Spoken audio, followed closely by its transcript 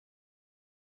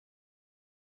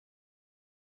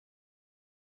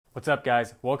What's up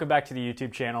guys, welcome back to the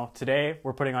YouTube channel. Today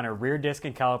we're putting on a rear disc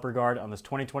and caliper guard on this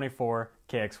 2024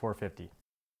 KX450.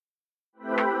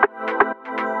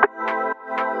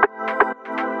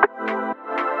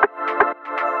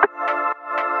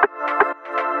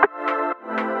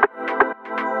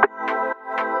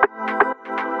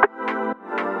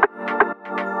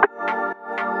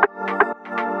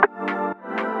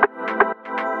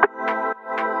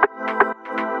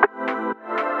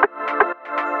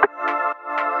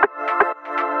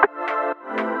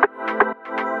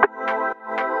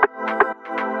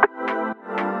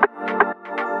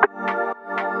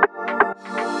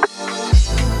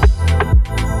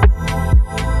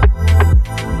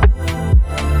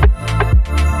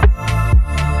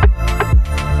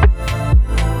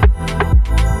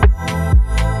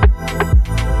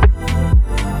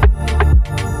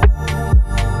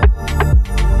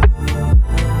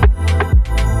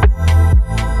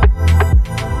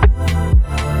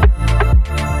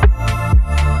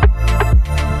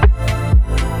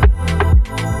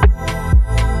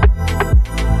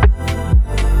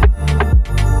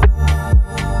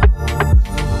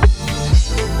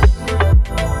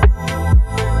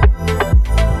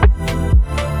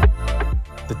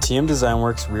 The TM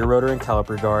Designworks rear rotor and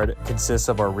caliper guard consists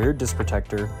of our rear disc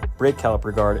protector, brake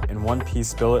caliper guard, and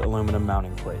one-piece billet aluminum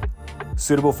mounting plate.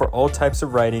 Suitable for all types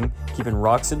of riding, keeping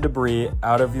rocks and debris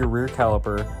out of your rear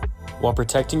caliper while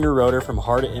protecting your rotor from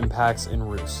hard impacts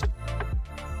and roost.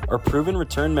 Our proven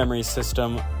return memory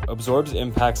system absorbs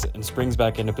impacts and springs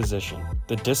back into position.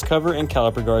 The disc cover and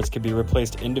caliper guards can be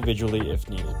replaced individually if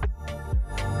needed.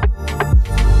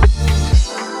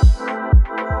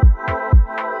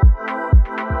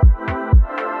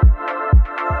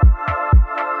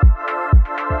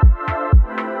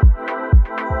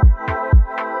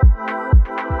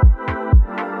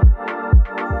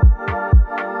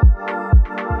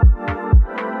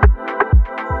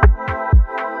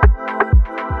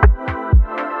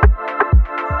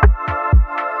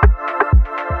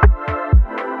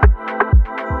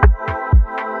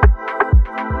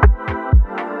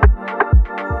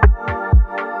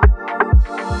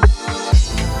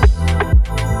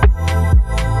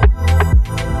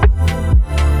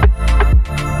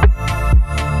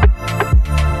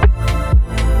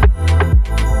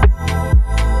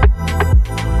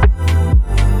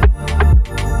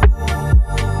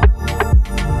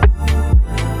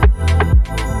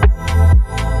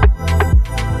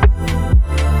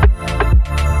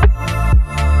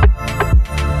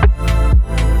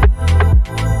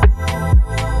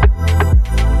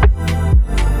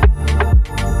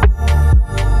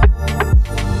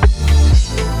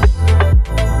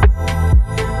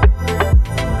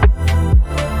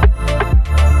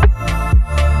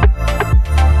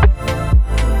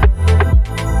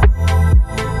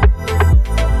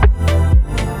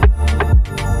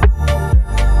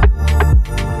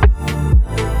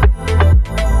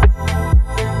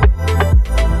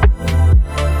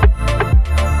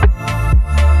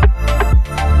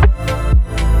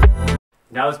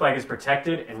 Now this bike is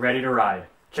protected and ready to ride.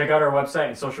 Check out our website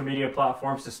and social media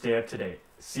platforms to stay up to date.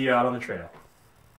 See you out on the trail.